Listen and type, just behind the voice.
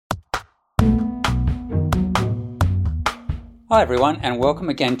Hi everyone, and welcome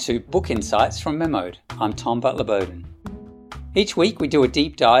again to Book Insights from Memoed. I'm Tom Butler-Bowden. Each week we do a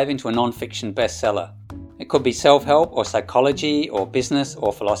deep dive into a non-fiction bestseller. It could be self-help or psychology or business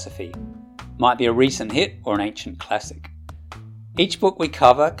or philosophy. Might be a recent hit or an ancient classic. Each book we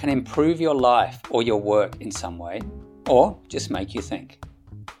cover can improve your life or your work in some way, or just make you think.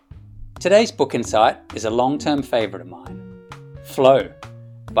 Today's book insight is a long-term favourite of mine. Flow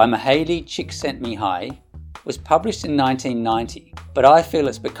by Mihaly Csikszentmihalyi was published in 1990, but I feel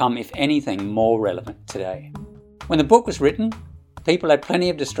it's become, if anything, more relevant today. When the book was written, people had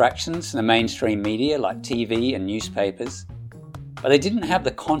plenty of distractions from the mainstream media like TV and newspapers, but they didn't have the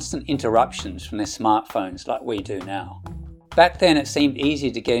constant interruptions from their smartphones like we do now. Back then it seemed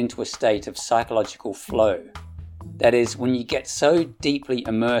easier to get into a state of psychological flow. That is, when you get so deeply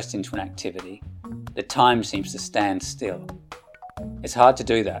immersed into an activity, that time seems to stand still. It's hard to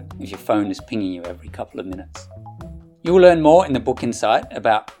do that if your phone is pinging you every couple of minutes. You will learn more in the book insight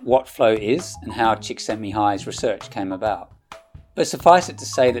about what flow is and how Csikszentmihalyi's research came about. But suffice it to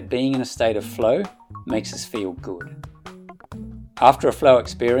say that being in a state of flow makes us feel good. After a flow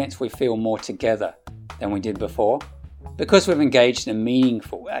experience, we feel more together than we did before. Because we've engaged in a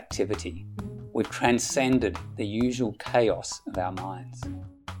meaningful activity, we've transcended the usual chaos of our minds.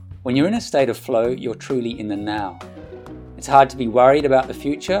 When you're in a state of flow, you're truly in the now. It's hard to be worried about the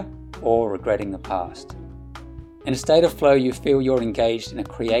future or regretting the past. In a state of flow, you feel you're engaged in a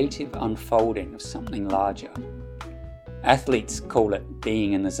creative unfolding of something larger. Athletes call it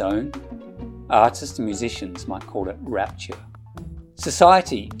being in the zone. Artists and musicians might call it rapture.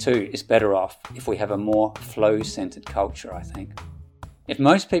 Society, too, is better off if we have a more flow-centered culture, I think. If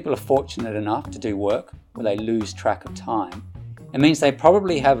most people are fortunate enough to do work where they lose track of time, it means they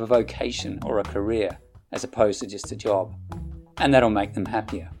probably have a vocation or a career as opposed to just a job, and that'll make them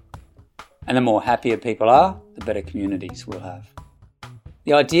happier. And the more happier people are, the better communities we'll have.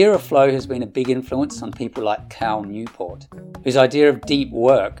 The idea of flow has been a big influence on people like Cal Newport, whose idea of deep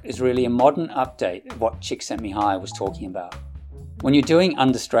work is really a modern update of what Csikszentmihalyi was talking about. When you're doing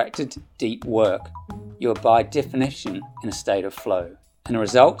undistracted, deep work, you are by definition in a state of flow, and the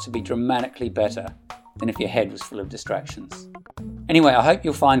results will be dramatically better than if your head was full of distractions. Anyway, I hope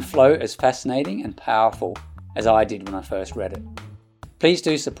you'll find flow as fascinating and powerful as I did when I first read it. Please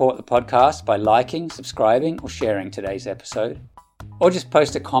do support the podcast by liking, subscribing, or sharing today's episode. Or just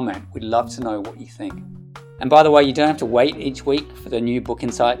post a comment. We'd love to know what you think. And by the way, you don't have to wait each week for the new book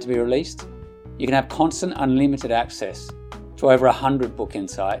insight to be released. You can have constant unlimited access to over 100 book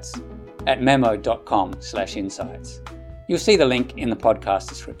insights at memo.com/insights. You'll see the link in the podcast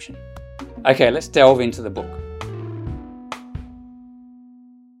description. Okay, let's delve into the book.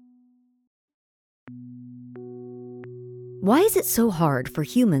 Why is it so hard for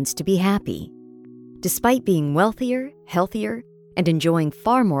humans to be happy? Despite being wealthier, healthier, and enjoying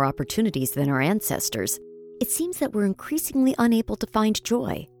far more opportunities than our ancestors, it seems that we're increasingly unable to find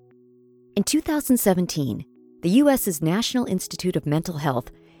joy. In 2017, the U.S.'s National Institute of Mental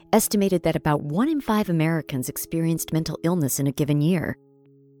Health estimated that about 1 in 5 Americans experienced mental illness in a given year.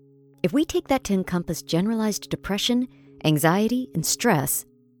 If we take that to encompass generalized depression, anxiety, and stress,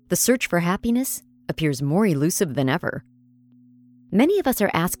 the search for happiness appears more elusive than ever. Many of us are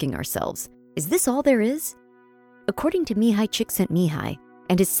asking ourselves, is this all there is? According to Mihaly Csikszentmihalyi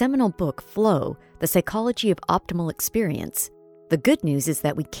and his seminal book, Flow, The Psychology of Optimal Experience, the good news is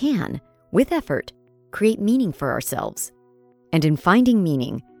that we can, with effort, create meaning for ourselves. And in finding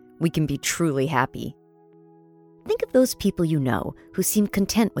meaning, we can be truly happy. Think of those people you know who seem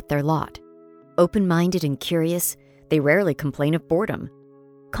content with their lot. Open-minded and curious, they rarely complain of boredom.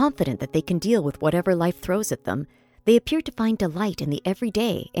 Confident that they can deal with whatever life throws at them, they appear to find delight in the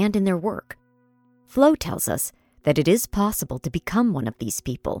everyday and in their work. Flow tells us that it is possible to become one of these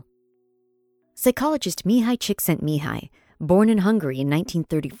people. Psychologist Mihaly Csikszentmihalyi, born in Hungary in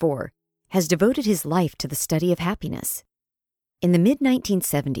 1934, has devoted his life to the study of happiness. In the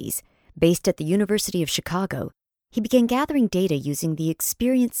mid-1970s, based at the University of Chicago, he began gathering data using the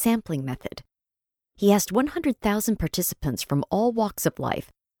experience sampling method. He asked 100,000 participants from all walks of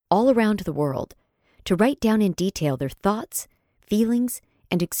life, all around the world, to write down in detail their thoughts, feelings,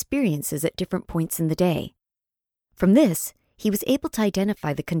 and experiences at different points in the day. From this, he was able to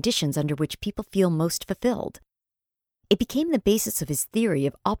identify the conditions under which people feel most fulfilled. It became the basis of his theory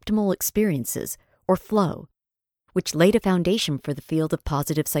of optimal experiences, or flow, which laid a foundation for the field of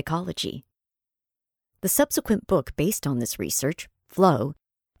positive psychology. The subsequent book based on this research, Flow,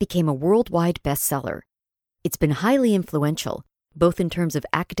 became a worldwide bestseller. It's been highly influential, both in terms of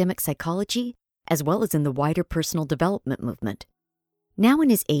academic psychology as well as in the wider personal development movement. Now in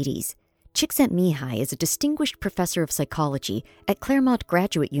his 80s, Csikszentmihalyi is a distinguished professor of psychology at Claremont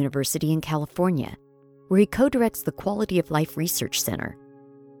Graduate University in California, where he co-directs the Quality of Life Research Center.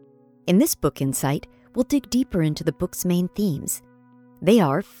 In this book insight, we'll dig deeper into the book's main themes. They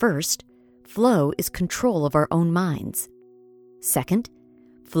are, first, flow is control of our own minds. Second,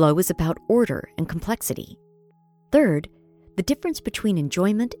 flow is about order and complexity. Third, the difference between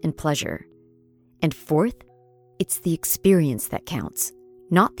enjoyment and pleasure. And fourth, it's the experience that counts,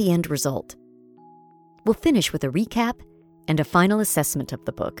 not the end result. We'll finish with a recap and a final assessment of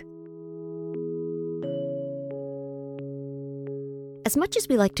the book. As much as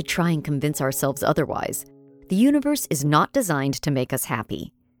we like to try and convince ourselves otherwise, the universe is not designed to make us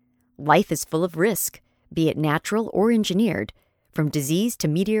happy. Life is full of risk, be it natural or engineered, from disease to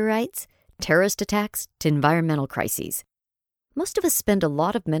meteorites, terrorist attacks to environmental crises. Most of us spend a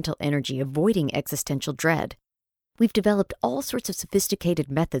lot of mental energy avoiding existential dread. We've developed all sorts of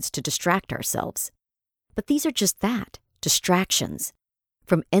sophisticated methods to distract ourselves. But these are just that, distractions.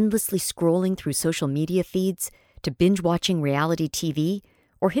 From endlessly scrolling through social media feeds to binge-watching reality TV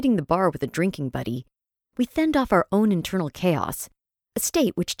or hitting the bar with a drinking buddy, we fend off our own internal chaos, a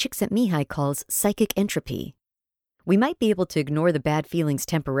state which Csikszentmihalyi calls psychic entropy. We might be able to ignore the bad feelings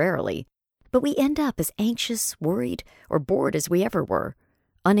temporarily, but we end up as anxious, worried, or bored as we ever were,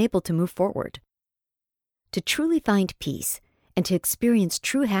 unable to move forward. To truly find peace and to experience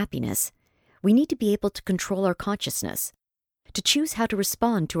true happiness, we need to be able to control our consciousness, to choose how to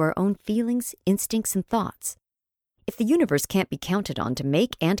respond to our own feelings, instincts, and thoughts. If the universe can't be counted on to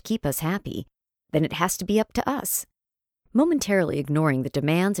make and keep us happy, then it has to be up to us. Momentarily ignoring the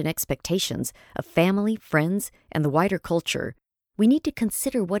demands and expectations of family, friends, and the wider culture, we need to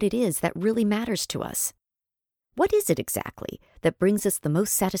consider what it is that really matters to us. What is it exactly that brings us the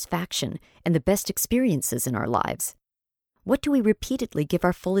most satisfaction and the best experiences in our lives? What do we repeatedly give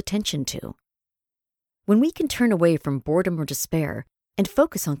our full attention to? When we can turn away from boredom or despair and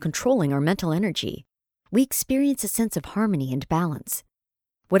focus on controlling our mental energy, we experience a sense of harmony and balance.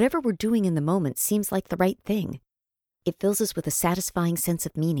 Whatever we're doing in the moment seems like the right thing. It fills us with a satisfying sense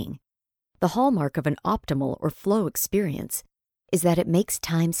of meaning. The hallmark of an optimal or flow experience is that it makes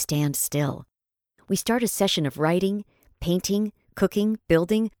time stand still. We start a session of writing, painting, cooking,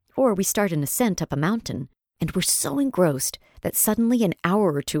 building, or we start an ascent up a mountain, and we're so engrossed that suddenly an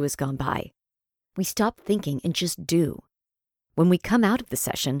hour or two has gone by. We stop thinking and just do. When we come out of the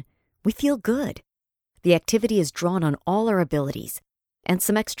session, we feel good. The activity is drawn on all our abilities, and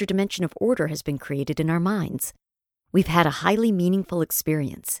some extra dimension of order has been created in our minds. We've had a highly meaningful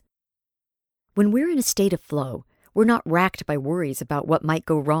experience. When we're in a state of flow, we're not racked by worries about what might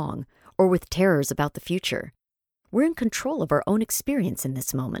go wrong or with terrors about the future. We're in control of our own experience in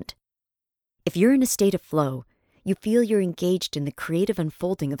this moment. If you're in a state of flow, you feel you're engaged in the creative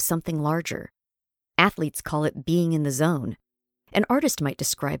unfolding of something larger. Athletes call it being in the zone. An artist might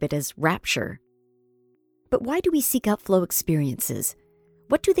describe it as rapture. But why do we seek out flow experiences?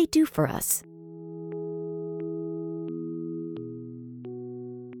 What do they do for us?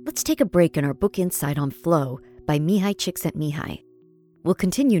 Let's take a break in our book insight on flow by Mihaly Csikszentmihalyi. We'll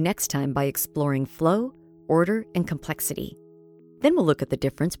continue next time by exploring flow, order, and complexity. Then we'll look at the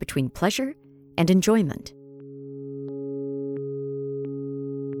difference between pleasure and enjoyment.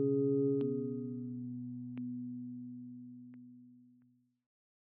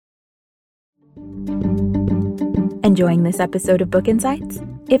 Enjoying this episode of Book Insights?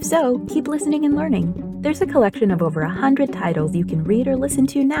 If so, keep listening and learning. There's a collection of over 100 titles you can read or listen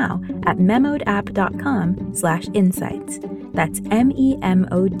to now at memodapp.com/insights. That's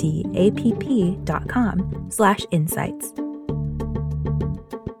memodapp.com/insights.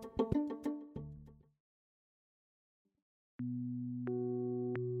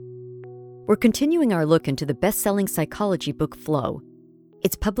 We're continuing our look into the best-selling psychology book Flow.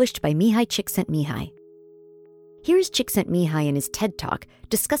 It's published by Mihaly Csikszentmihalyi. Here is Csikszentmihalyi in his TED Talk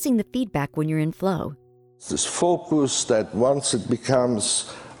discussing the feedback when you're in flow. This focus that once it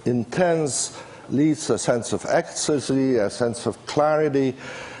becomes intense leads to a sense of ecstasy, a sense of clarity.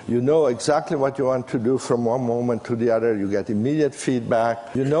 You know exactly what you want to do from one moment to the other. You get immediate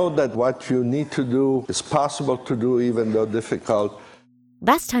feedback. You know that what you need to do is possible to do even though difficult.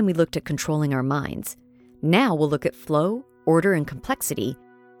 Last time we looked at controlling our minds. Now we'll look at flow, order, and complexity,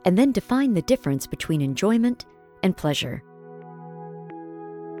 and then define the difference between enjoyment and pleasure.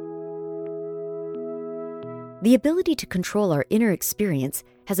 The ability to control our inner experience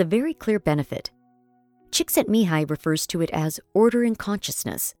has a very clear benefit. Csikszentmihalyi refers to it as order in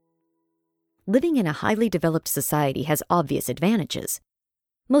consciousness. Living in a highly developed society has obvious advantages.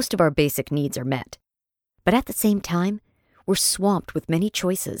 Most of our basic needs are met. But at the same time, we're swamped with many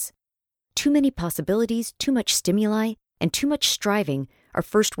choices. Too many possibilities, too much stimuli, and too much striving are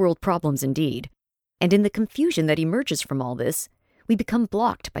first-world problems indeed. And in the confusion that emerges from all this, we become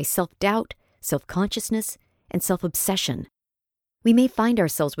blocked by self-doubt, self-consciousness, and self-obsession. We may find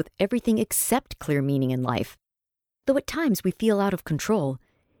ourselves with everything except clear meaning in life. Though at times we feel out of control,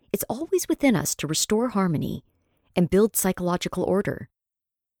 it's always within us to restore harmony and build psychological order.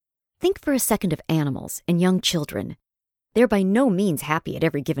 Think for a second of animals and young children. They're by no means happy at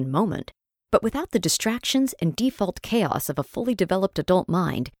every given moment, but without the distractions and default chaos of a fully developed adult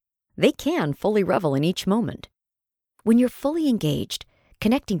mind, they can fully revel in each moment. When you're fully engaged,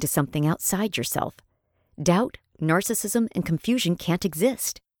 connecting to something outside yourself, doubt, narcissism, and confusion can't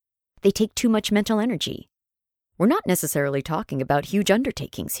exist. They take too much mental energy. We're not necessarily talking about huge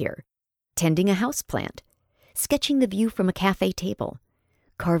undertakings here. Tending a houseplant, sketching the view from a cafe table,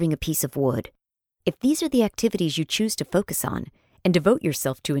 carving a piece of wood. If these are the activities you choose to focus on and devote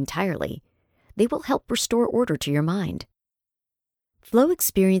yourself to entirely, they will help restore order to your mind. Flow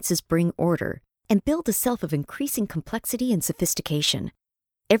experiences bring order and build a self of increasing complexity and sophistication.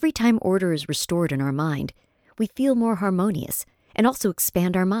 Every time order is restored in our mind, we feel more harmonious and also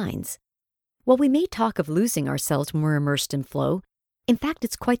expand our minds. While we may talk of losing ourselves when we're immersed in flow, in fact,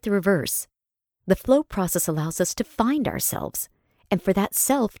 it's quite the reverse. The flow process allows us to find ourselves, and for that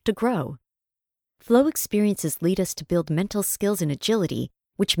self to grow. Flow experiences lead us to build mental skills and agility,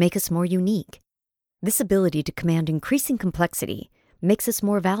 which make us more unique. This ability to command increasing complexity makes us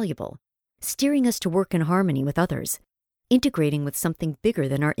more valuable, steering us to work in harmony with others, integrating with something bigger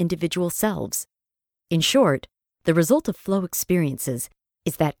than our individual selves. In short, the result of flow experiences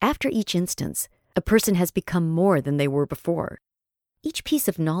is that after each instance, a person has become more than they were before. Each piece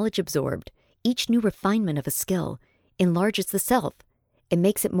of knowledge absorbed, each new refinement of a skill, enlarges the self and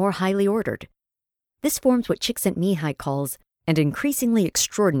makes it more highly ordered. This forms what Csikszentmihalyi calls an increasingly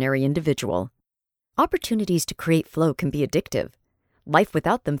extraordinary individual. Opportunities to create flow can be addictive. Life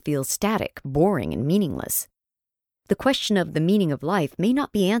without them feels static, boring, and meaningless. The question of the meaning of life may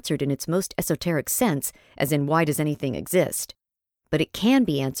not be answered in its most esoteric sense, as in why does anything exist, but it can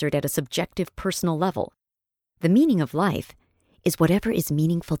be answered at a subjective personal level. The meaning of life is whatever is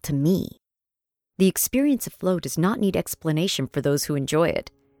meaningful to me. The experience of flow does not need explanation for those who enjoy it.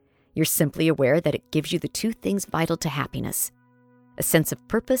 You're simply aware that it gives you the two things vital to happiness: a sense of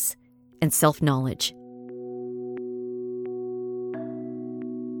purpose and self-knowledge.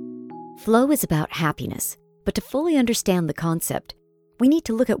 Flow is about happiness, but to fully understand the concept, we need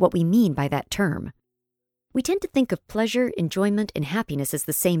to look at what we mean by that term. We tend to think of pleasure, enjoyment, and happiness as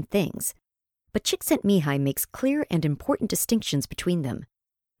the same things, but Csikszentmihalyi makes clear and important distinctions between them.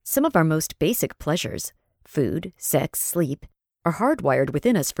 Some of our most basic pleasures, food, sex, sleep, are hardwired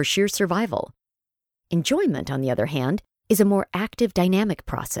within us for sheer survival. Enjoyment, on the other hand, is a more active, dynamic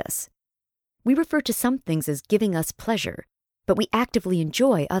process. We refer to some things as giving us pleasure, but we actively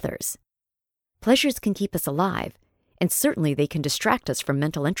enjoy others. Pleasures can keep us alive, and certainly they can distract us from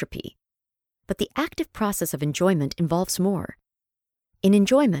mental entropy. But the active process of enjoyment involves more. In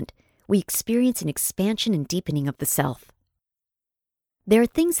enjoyment, we experience an expansion and deepening of the self. There are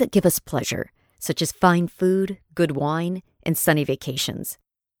things that give us pleasure, such as fine food, good wine, and sunny vacations.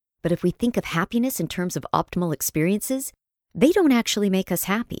 But if we think of happiness in terms of optimal experiences, they don't actually make us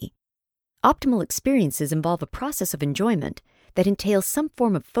happy. Optimal experiences involve a process of enjoyment that entails some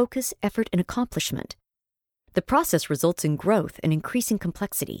form of focus, effort, and accomplishment. The process results in growth and increasing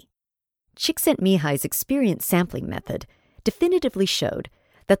complexity. Csikszentmihalyi's experience sampling method definitively showed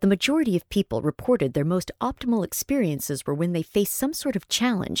that the majority of people reported their most optimal experiences were when they faced some sort of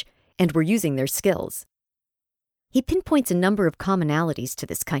challenge and were using their skills. He pinpoints a number of commonalities to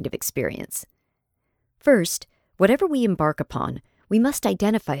this kind of experience. First, whatever we embark upon, we must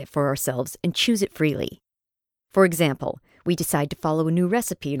identify it for ourselves and choose it freely. For example, we decide to follow a new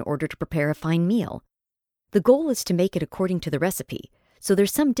recipe in order to prepare a fine meal. The goal is to make it according to the recipe, so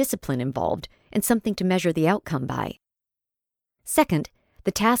there's some discipline involved and something to measure the outcome by. Second,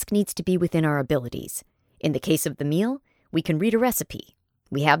 the task needs to be within our abilities. In the case of the meal, we can read a recipe.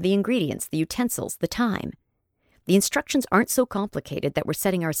 We have the ingredients, the utensils, the time. The instructions aren't so complicated that we're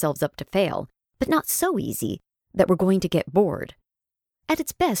setting ourselves up to fail, but not so easy that we're going to get bored. At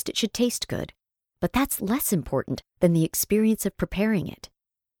its best, it should taste good, but that's less important than the experience of preparing it.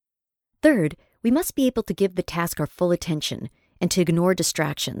 Third, we must be able to give the task our full attention and to ignore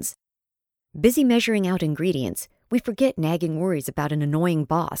distractions. Busy measuring out ingredients, we forget nagging worries about an annoying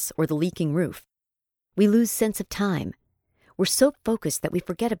boss or the leaking roof. We lose sense of time. We're so focused that we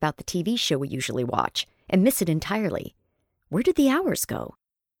forget about the TV show we usually watch and miss it entirely. Where did the hours go?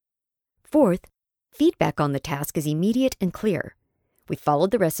 Fourth, feedback on the task is immediate and clear. We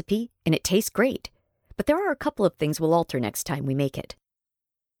followed the recipe, and it tastes great, but there are a couple of things we'll alter next time we make it.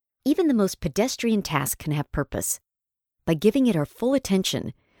 Even the most pedestrian task can have purpose. By giving it our full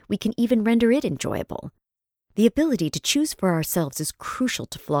attention, we can even render it enjoyable. The ability to choose for ourselves is crucial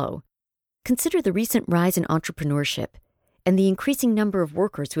to flow. Consider the recent rise in entrepreneurship and the increasing number of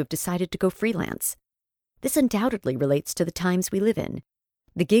workers who have decided to go freelance. This undoubtedly relates to the times we live in,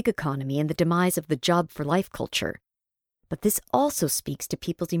 the gig economy and the demise of the job-for-life culture. But this also speaks to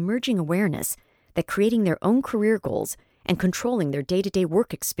people's emerging awareness that creating their own career goals and controlling their day-to-day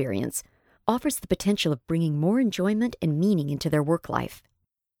work experience offers the potential of bringing more enjoyment and meaning into their work life.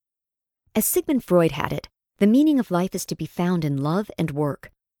 As Sigmund Freud had it, the meaning of life is to be found in love and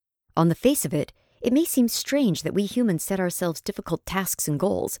work. On the face of it, it may seem strange that we humans set ourselves difficult tasks and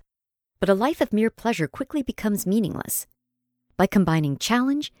goals, but a life of mere pleasure quickly becomes meaningless. By combining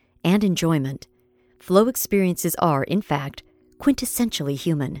challenge and enjoyment, flow experiences are, in fact, quintessentially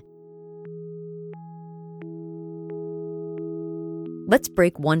human. Let's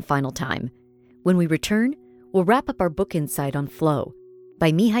break one final time. When we return, we'll wrap up our book insight on flow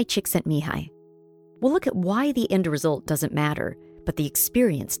by Mihaly Csikszentmihalyi. We'll look at why the end result doesn't matter, but the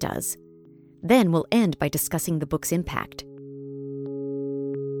experience does. Then we'll end by discussing the book's impact.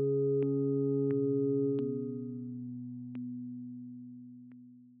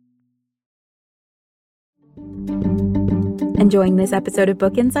 Enjoying this episode of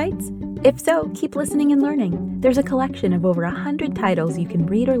Book Insights? If so, keep listening and learning. There's a collection of over 100 titles you can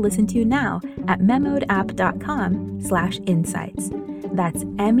read or listen to now at memodapp.com/insights. That's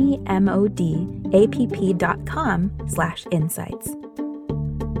memodapp.com/insights.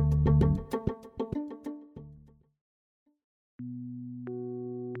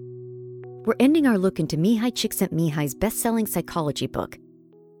 We're ending our look into Mihaly Csikszentmihalyi's best-selling psychology book.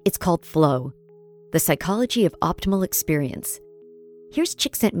 It's called Flow, The Psychology of Optimal Experience. Here's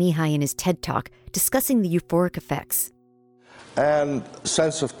Csikszentmihalyi in his TED Talk discussing the euphoric effects. And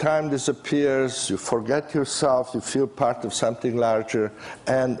sense of time disappears, you forget yourself, you feel part of something larger.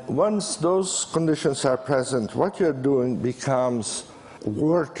 And once those conditions are present, what you're doing becomes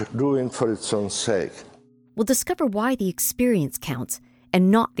worth doing for its own sake. We'll discover why the experience counts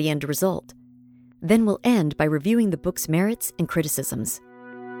and not the end result. Then we'll end by reviewing the book's merits and criticisms.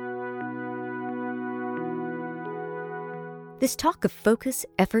 This talk of focus,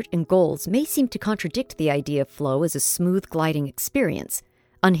 effort, and goals may seem to contradict the idea of flow as a smooth gliding experience,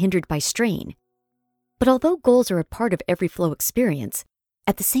 unhindered by strain. But although goals are a part of every flow experience,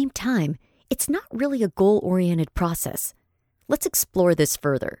 at the same time, it's not really a goal-oriented process. Let's explore this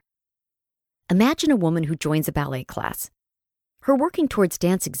further. Imagine a woman who joins a ballet class. Her working towards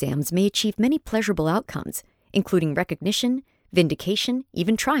dance exams may achieve many pleasurable outcomes, including recognition, vindication,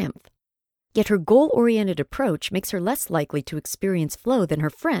 even triumph. Yet her goal-oriented approach makes her less likely to experience flow than her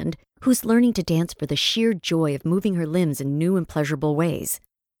friend who's learning to dance for the sheer joy of moving her limbs in new and pleasurable ways.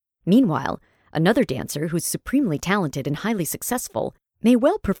 Meanwhile, another dancer who's supremely talented and highly successful may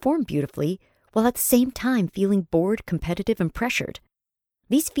well perform beautifully while at the same time feeling bored, competitive, and pressured.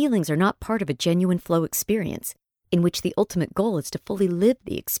 These feelings are not part of a genuine flow experience, in which the ultimate goal is to fully live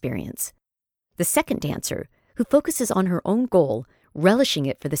the experience. The second dancer, who focuses on her own goal, relishing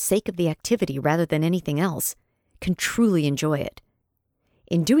it for the sake of the activity rather than anything else, can truly enjoy it.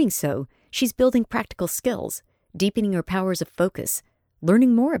 In doing so, she's building practical skills, deepening her powers of focus,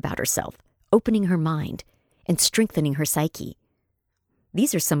 learning more about herself, opening her mind, and strengthening her psyche.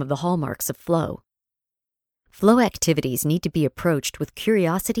 These are some of the hallmarks of flow. Flow activities need to be approached with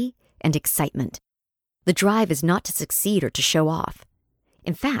curiosity and excitement. The drive is not to succeed or to show off.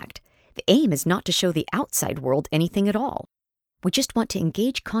 In fact, the aim is not to show the outside world anything at all. We just want to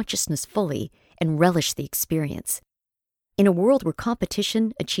engage consciousness fully and relish the experience. In a world where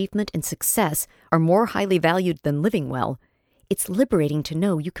competition, achievement, and success are more highly valued than living well, it's liberating to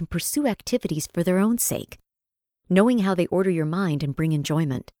know you can pursue activities for their own sake, knowing how they order your mind and bring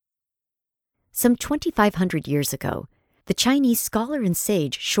enjoyment. Some 2,500 years ago, the Chinese scholar and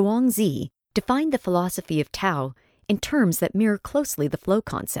sage Zhuangzi defined the philosophy of Tao in terms that mirror closely the flow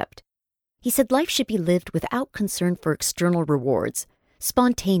concept. He said life should be lived without concern for external rewards,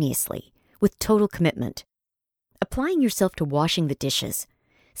 spontaneously, with total commitment. Applying yourself to washing the dishes,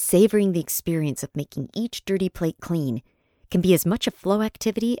 savoring the experience of making each dirty plate clean, can be as much a flow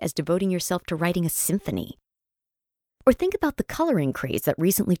activity as devoting yourself to writing a symphony. Or think about the coloring craze that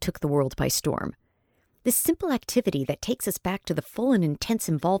recently took the world by storm. This simple activity that takes us back to the full and intense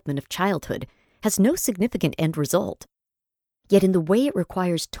involvement of childhood has no significant end result. Yet in the way it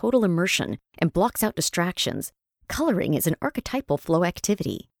requires total immersion and blocks out distractions, coloring is an archetypal flow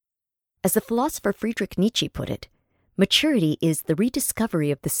activity. As the philosopher Friedrich Nietzsche put it, Maturity is the rediscovery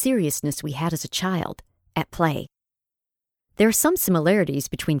of the seriousness we had as a child, at play. There are some similarities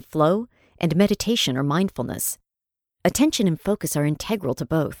between flow and meditation or mindfulness. Attention and focus are integral to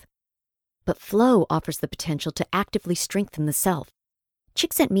both. But flow offers the potential to actively strengthen the self.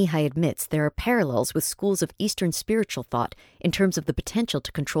 Csikszentmihalyi admits there are parallels with schools of Eastern spiritual thought in terms of the potential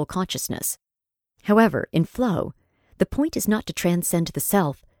to control consciousness. However, in flow, the point is not to transcend the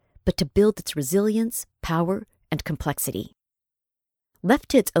self, but to build its resilience, power, and complexity. Left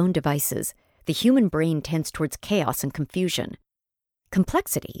to its own devices, the human brain tends towards chaos and confusion.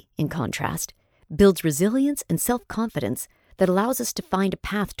 Complexity, in contrast, builds resilience and self-confidence that allows us to find a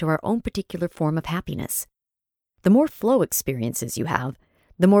path to our own particular form of happiness. The more flow experiences you have,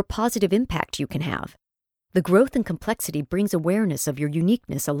 the more positive impact you can have. The growth and complexity brings awareness of your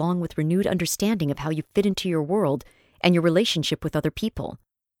uniqueness along with renewed understanding of how you fit into your world and your relationship with other people.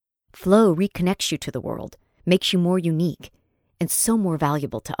 Flow reconnects you to the world, makes you more unique, and so more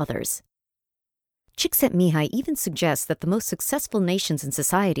valuable to others. Csikszentmihalyi even suggests that the most successful nations and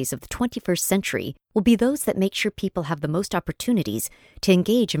societies of the 21st century will be those that make sure people have the most opportunities to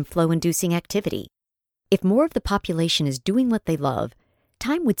engage in flow-inducing activity. If more of the population is doing what they love,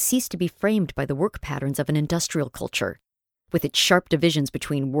 time would cease to be framed by the work patterns of an industrial culture, with its sharp divisions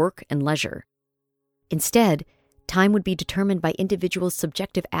between work and leisure. Instead, time would be determined by individuals'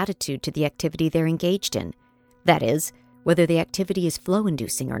 subjective attitude to the activity they're engaged in, that is, whether the activity is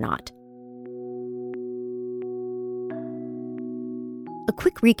flow-inducing or not. A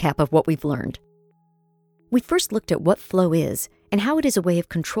quick recap of what we've learned. We first looked at what flow is and how it is a way of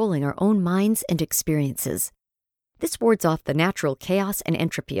controlling our own minds and experiences. This wards off the natural chaos and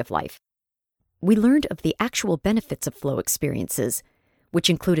entropy of life. We learned of the actual benefits of flow experiences, which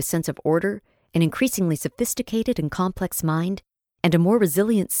include a sense of order, an increasingly sophisticated and complex mind, and a more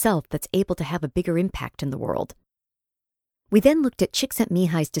resilient self that's able to have a bigger impact in the world. We then looked at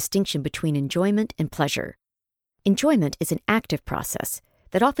Csikszentmihalyi's distinction between enjoyment and pleasure. Enjoyment is an active process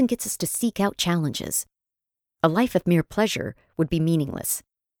that often gets us to seek out challenges. A life of mere pleasure would be meaningless.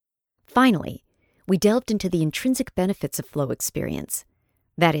 Finally, we delved into the intrinsic benefits of flow experience,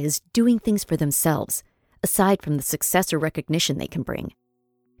 that is, doing things for themselves, aside from the success or recognition they can bring.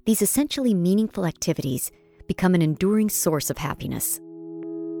 These essentially meaningful activities become an enduring source of happiness.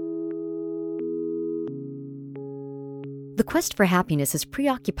 The quest for happiness has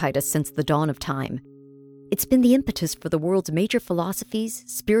preoccupied us since the dawn of time. It's been the impetus for the world's major philosophies,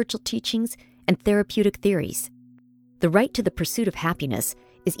 spiritual teachings, and therapeutic theories. The right to the pursuit of happiness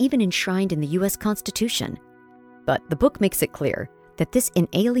is even enshrined in the U.S. Constitution. But the book makes it clear that this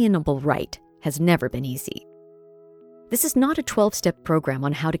inalienable right has never been easy. This is not a 12-step program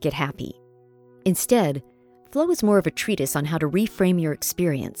on how to get happy. Instead, flow is more of a treatise on how to reframe your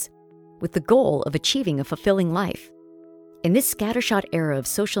experience, with the goal of achieving a fulfilling life. In this scattershot era of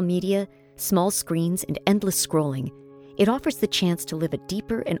social media, small screens, and endless scrolling, it offers the chance to live a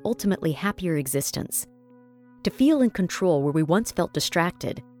deeper and ultimately happier existence. To feel in control where we once felt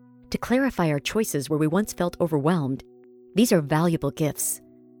distracted, to clarify our choices where we once felt overwhelmed, these are valuable gifts.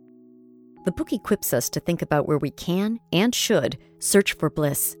 The book equips us to think about where we can and should search for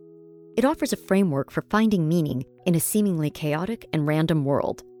bliss. It offers a framework for finding meaning in a seemingly chaotic and random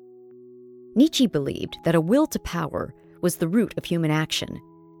world. Nietzsche believed that a will to power was the root of human action,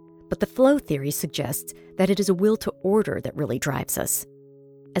 but the flow theory suggests that it is a will to order that really drives us.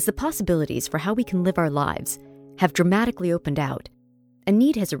 As the possibilities for how we can live our lives have dramatically opened out, a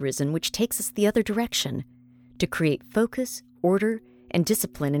need has arisen which takes us the other direction, to create focus, order, and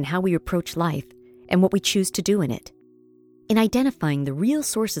discipline in how we approach life and what we choose to do in it. In identifying the real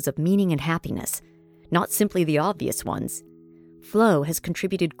sources of meaning and happiness, not simply the obvious ones, flow has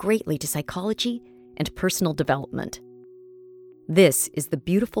contributed greatly to psychology and personal development. This is the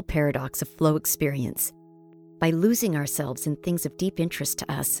beautiful paradox of flow experience. By losing ourselves in things of deep interest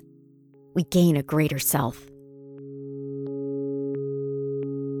to us, we gain a greater self.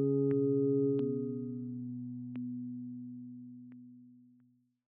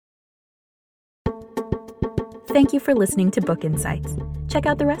 Thank you for listening to Book Insights. Check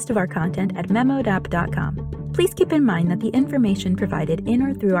out the rest of our content at memodapp.com. Please keep in mind that the information provided in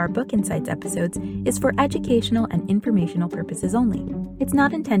or through our Book Insights episodes is for educational and informational purposes only. It's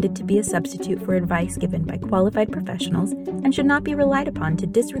not intended to be a substitute for advice given by qualified professionals and should not be relied upon to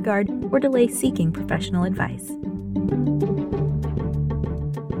disregard or delay seeking professional advice.